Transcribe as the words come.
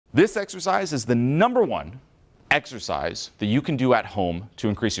This exercise is the #1 exercise that you can do at home to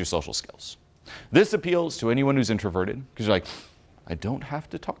increase your social skills. This appeals to anyone who's introverted, because you're like, I don't have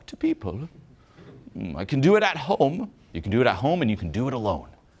to talk to people. I can do it at home. You can do it at home and you can do it alone.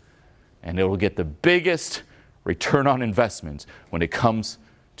 And it will get the biggest return on investment when it comes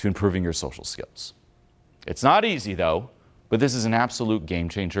to improving your social skills. It's not easy though, but this is an absolute game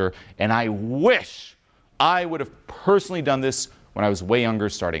changer. And I wish I would have personally done this when I was way younger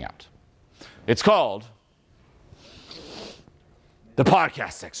starting out. It's called the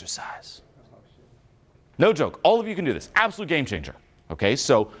podcast exercise. No joke. All of you can do this. Absolute game changer. Okay,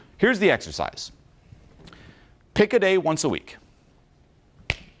 so here's the exercise. Pick a day once a week.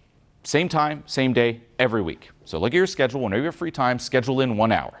 Same time, same day, every week. So look at your schedule. Whenever you have free time, schedule in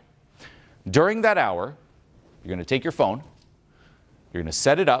 1 hour. During that hour, you're going to take your phone. You're going to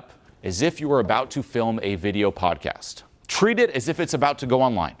set it up as if you were about to film a video podcast. Treat it as if it's about to go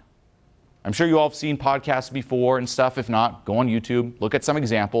online. I'm sure you all have seen podcasts before and stuff. If not, go on YouTube, look at some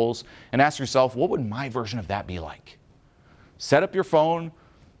examples, and ask yourself, what would my version of that be like? Set up your phone,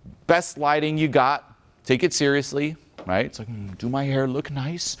 best lighting you got, take it seriously, right? It's like, do my hair look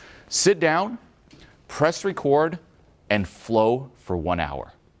nice? Sit down, press record, and flow for 1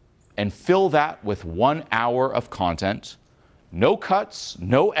 hour. And fill that with 1 hour of content. No cuts,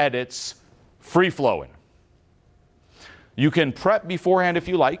 no edits, free flowing. You can prep beforehand if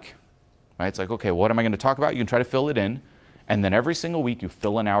you like. Right? It's like, okay, what am I going to talk about? You can try to fill it in. And then every single week you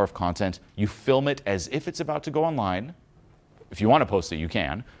fill an hour of content. You film it as if it's about to go online. If you want to post it, you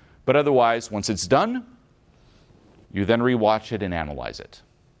can. But otherwise, once it's done, you then rewatch it and analyze it.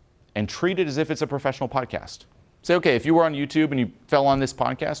 And treat it as if it's a professional podcast. Say, okay, if you were on YouTube and you fell on this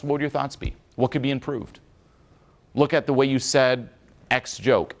podcast, what would your thoughts be? What could be improved? Look at the way you said X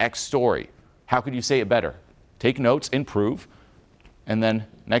joke, X story. How could you say it better? Take notes, improve, and then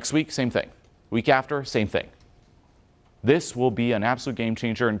next week, same thing. Week after, same thing. This will be an absolute game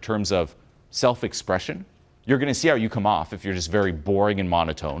changer in terms of self-expression. You're going to see how you come off if you're just very boring and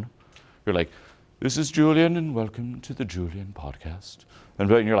monotone. You're like, this is Julien and welcome to the Julien podcast. And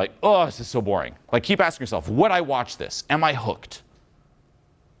you're like, oh, this is so boring. Like, keep asking yourself, would I watch this? Am I hooked?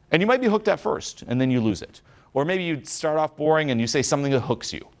 And you might be hooked at first, and then you lose it. Or maybe you start off boring and you say something that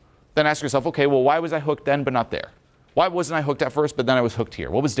hooks you. Then ask yourself, okay, well, why was I hooked then but not there? Why wasn't I hooked at first, but then I was hooked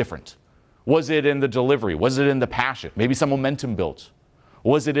here? What was different? Was it in the delivery? Was it in the passion? Maybe some momentum built.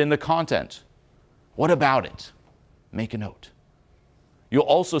 Was it in the content? What about it? Make a note. You'll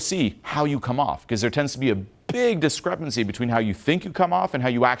also see how you come off, because there tends to be a big discrepancy between how you think you come off and how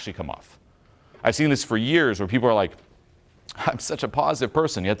you actually come off. I've seen this for years where people are like, I'm such a positive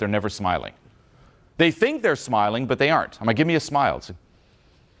person, yet they're never smiling. They think they're smiling, but they aren't. I'm like, give me a smile. It's like,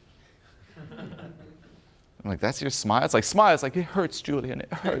 I'm like, that's your smile? It's like, smile. It's like, it hurts, Julien,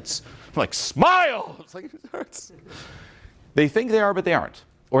 it hurts. I'm like, smile! It's like, it hurts. They think they are, but they aren't.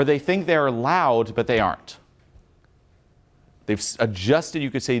 Or they think they are loud, but they aren't. They've adjusted, you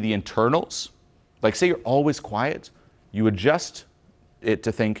could say, the internals. Like, say you're always quiet. You adjust it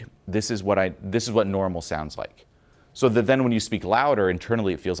to think, this is what normal sounds like. So that then when you speak louder,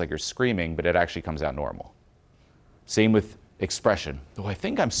 internally it feels like you're screaming, but it actually comes out normal. Same with expression. Oh, I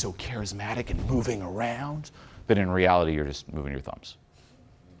think I'm so charismatic and moving around, but in reality, you're just moving your thumbs.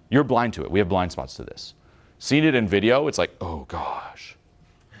 You're blind to it. We have blind spots to this. Seeing it in video, it's like, oh gosh.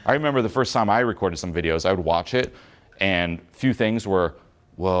 I remember the first time I recorded some videos, I would watch it, and few things were,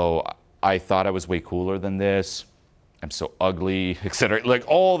 whoa, I thought I was way cooler than this. I'm so ugly, etc. Like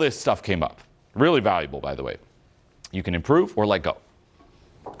all this stuff came up. Really valuable, by the way. You can improve or let go.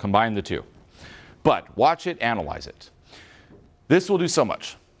 Combine the two. But watch it, analyze it. This will do so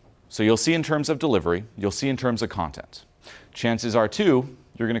much. So you'll see in terms of delivery, you'll see in terms of content. Chances are, too,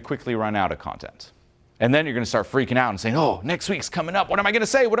 you're going to quickly run out of content. And then you're going to start freaking out and saying, oh, next week's coming up. What am I going to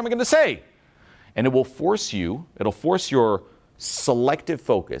say? What am I going to say? And it will force you, it'll force your selective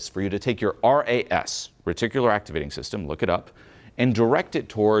focus for you to take your RAS, reticular activating system, look it up, and direct it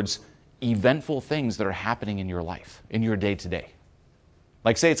towards eventful things that are happening in your life, in your day-to-day.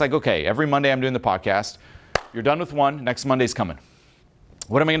 Like say it's like, okay, every Monday I'm doing the podcast. You're done with one, next Monday's coming.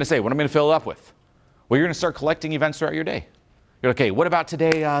 What am I going to say? What am I going to fill it up with? Well, you're going to start collecting events throughout your day. You're like, okay, what about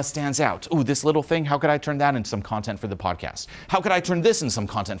today stands out? Ooh, this little thing, how could I turn that into some content for the podcast? How could I turn this into some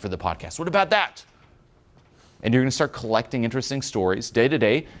content for the podcast? What about that? And you're going to start collecting interesting stories day to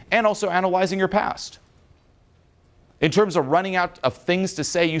day and also analyzing your past. In terms of running out of things to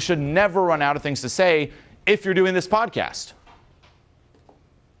say, you should never run out of things to say if you're doing this podcast.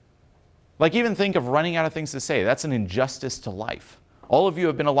 Like even think of running out of things to say. That's an injustice to life. All of you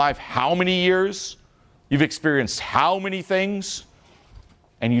have been alive how many years? You've experienced how many things?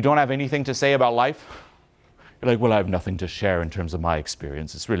 and you don't have anything to say about life, you're like, well, I have nothing to share in terms of my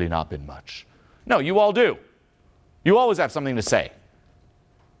experience. It's really not been much. No, you all do. You always have something to say.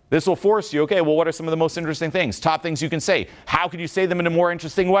 This will force you, okay, well, what are some of the most interesting things? Top things you can say. How can you say them in a more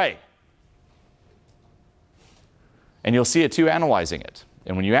interesting way? And you'll see it too, analyzing it.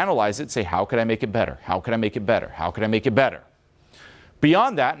 And when you analyze it, say, how could I make it better? How could I make it better? How could I make it better?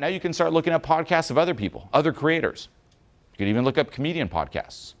 Beyond that, now you can start looking at podcasts of other people, other creators. You can even look up comedian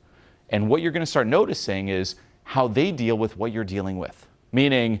podcasts. And what you're going to start noticing is how they deal with what you're dealing with.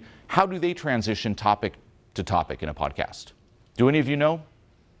 Meaning, how do they transition topic to topic in a podcast? Do any of you know?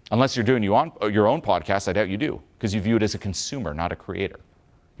 Unless you're doing your own podcast, I doubt you do, because you view it as a consumer, not a creator.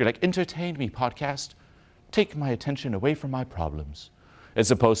 You're like, entertain me, podcast. Take my attention away from my problems.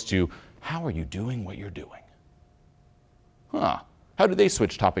 As opposed to, how are you doing what you're doing? How do they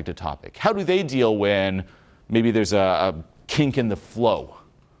switch topic to topic? How do they deal when maybe there's a kink in the flow?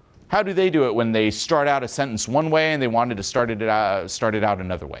 How do they do it when they start out a sentence one way and they wanted to start it out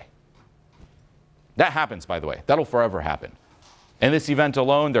another way? That happens, by the way. That'll forever happen. In this event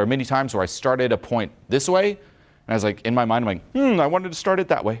alone, there are many times where I started a point this way, and I was like, in my mind, I'm like, I wanted to start it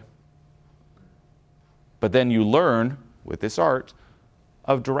that way. But then you learn, with this art,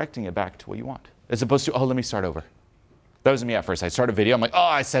 of directing it back to what you want. As opposed to, let me start over. That was me at first. I start a video, I'm like,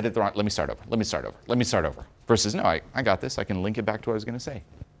 I said it wrong. Let me start over. Let me start over. Let me start over. Versus, no, I got this. I can link it back to what I was going to say.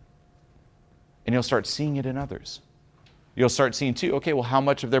 And you'll start seeing it in others. You'll start seeing, too, okay, well, how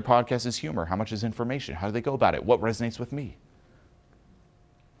much of their podcast is humor? How much is information? How do they go about it? What resonates with me?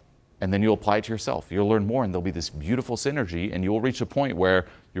 And then you'll apply it to yourself. You'll learn more, and there'll be this beautiful synergy, and you will reach a point where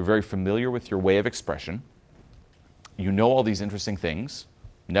you're very familiar with your way of expression. You know all these interesting things,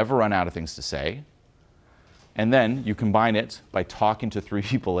 never run out of things to say, and then you combine it by talking to 3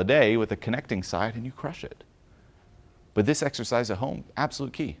 people a day with a connecting side, and you crush it. But this exercise at home,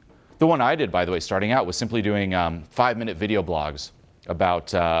 absolute key. The one I did, by the way, starting out, was simply doing 5-minute video blogs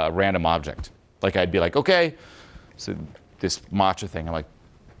about a random object. Like, I'd be like, okay, so this matcha thing, I'm like,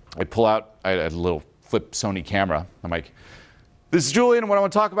 I'd pull out, I had a little flip Sony camera. I'm like, this is Julien, and what I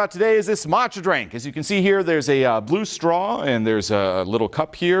want to talk about today is this matcha drink. As you can see here, there's a blue straw, and there's a little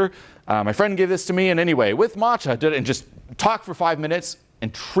cup here. My friend gave this to me, and anyway, with matcha, and just talk for 5 minutes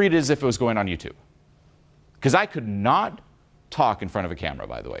and treat it as if it was going on YouTube. Because I could not talk in front of a camera,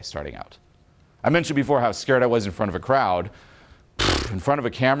 by the way, starting out. I mentioned before how scared I was in front of a crowd. In front of a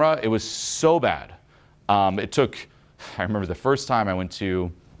camera, it was so bad. It took, I remember the first time I went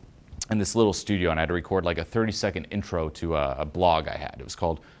to in this little studio, and I had to record like a 30-second intro to a blog I had. It was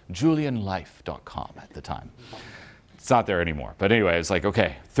called JulienLife.com at the time. It's not there anymore. But anyway, it's like,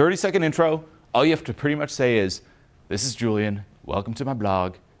 okay, 30-second intro. All you have to pretty much say is, this is Julien. Welcome to my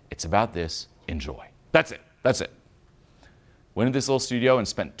blog. It's about this. Enjoy. That's it. That's it. Went into this little studio and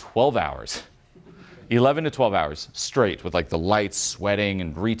spent 12 hours, 11 to 12 hours straight with like the lights, sweating,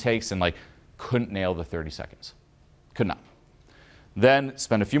 and retakes, and like couldn't nail the 30 seconds. Could not. Then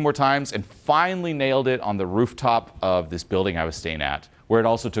spent a few more times and finally nailed it on the rooftop of this building I was staying at, where it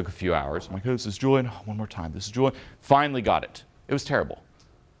also took a few hours. I'm like, oh, this is Julien. Oh, one more time. This is Julien. Finally got it. It was terrible.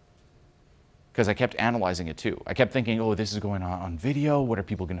 Because I kept analyzing it too. I kept thinking, oh, this is going on video. What are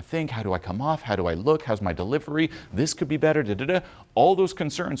people going to think? How do I come off? How do I look? How's my delivery? This could be better. Da, da, da. All those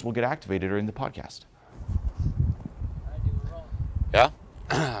concerns will get activated during the podcast. Yeah?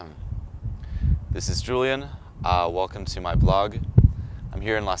 This is Julien. Welcome to my blog. I'm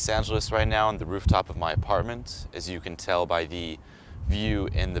here in Los Angeles right now on the rooftop of my apartment, as you can tell by the view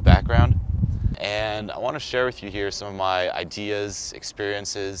in the background. And I want to share with you here some of my ideas,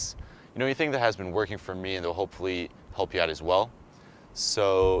 experiences, anything that has been working for me and that will hopefully help you out as well.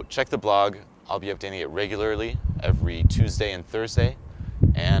 So check the blog. I'll be updating it regularly every Tuesday and Thursday,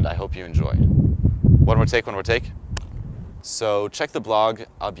 and I hope you enjoy. One more take, one more take. So check the blog.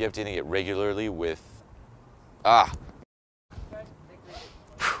 I'll be updating it regularly with...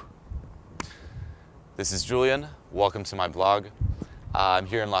 This is Julien. Welcome to my blog. I'm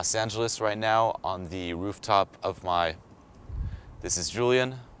here in Los Angeles right now on the rooftop of my... This is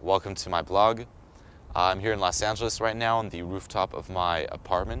Julien. Welcome to my blog. I'm here in Los Angeles right now on the rooftop of my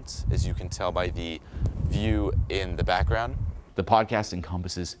apartment, as you can tell by the view in the background. The podcast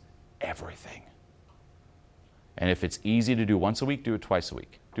encompasses everything. And if it's easy to do once a week, do it twice a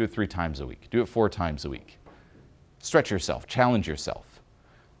week. Do it 3 times a week. Do it 4 times a week. Stretch yourself. Challenge yourself.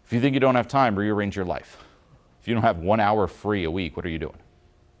 If you think you don't have time, rearrange your life. If you don't have 1 hour free a week, what are you doing?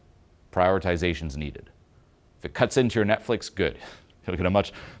 Prioritization's needed. If it cuts into your Netflix, good. You'll get a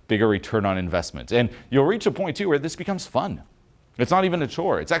much bigger return on investment. And you'll reach a point, too, where this becomes fun. It's not even a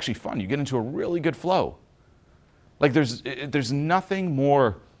chore. It's actually fun. You get into a really good flow. Like there's nothing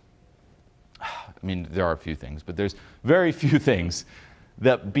more, I mean, there are a few things, but there's very few things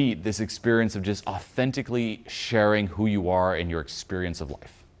that beat this experience of just authentically sharing who you are and your experience of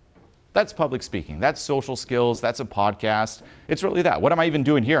life. That's public speaking. That's social skills. That's a podcast. It's really that. What am I even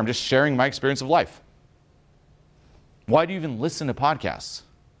doing here? I'm just sharing my experience of life. Why do you even listen to podcasts?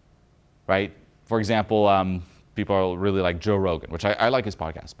 Right? For example, people are really like Joe Rogan, which I like his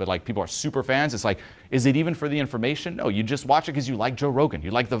podcast, but like people are super fans. It's like, is it even for the information? No, you just watch it because you like Joe Rogan.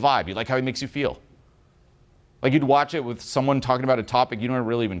 You like the vibe. You like how he makes you feel. Like you'd watch it with someone talking about a topic you don't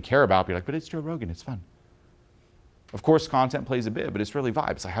really even care about, but you're like, but it's Joe Rogan, it's fun. Of course, content plays a bit, but it's really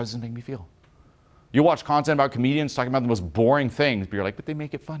vibe. It's like, how does this make me feel? You watch content about comedians talking about the most boring things, but you're like, but they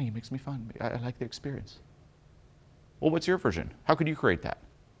make it funny, it makes me fun. I like the experience. Well, what's your version? How could you create that?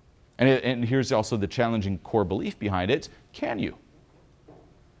 And here's also the challenging core belief behind it. Can you?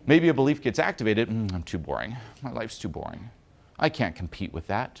 Maybe a belief gets activated, I'm too boring. My life's too boring. I can't compete with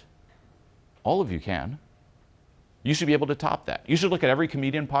that. All of you can. You should be able to top that. You should look at every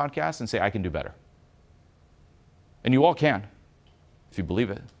comedian podcast and say, I can do better. And you all can, if you believe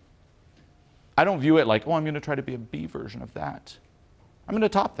it. I don't view it like, oh, I'm going to try to be a B version of that. I'm going to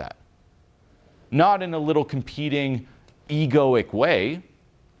top that. Not in a little competing, egoic way,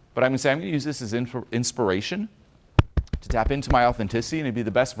 but I'm going to say, I'm going to use this as inspiration to tap into my authenticity and to be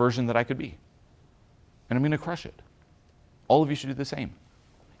the best version that I could be. And I'm going to crush it. All of you should do the same.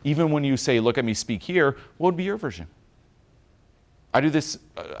 Even when you say, look at me speak here, what would be your version? I do this,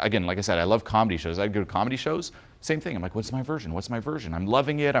 again, like I said, I love comedy shows. I go to comedy shows, same thing. I'm like, what's my version? What's my version? I'm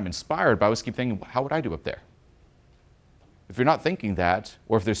loving it. I'm inspired, but I always keep thinking, how would I do up there? If you're not thinking that,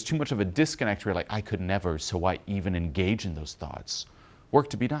 or if there's too much of a disconnect where you're like, I could never, so why even engage in those thoughts? Work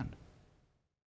to be done.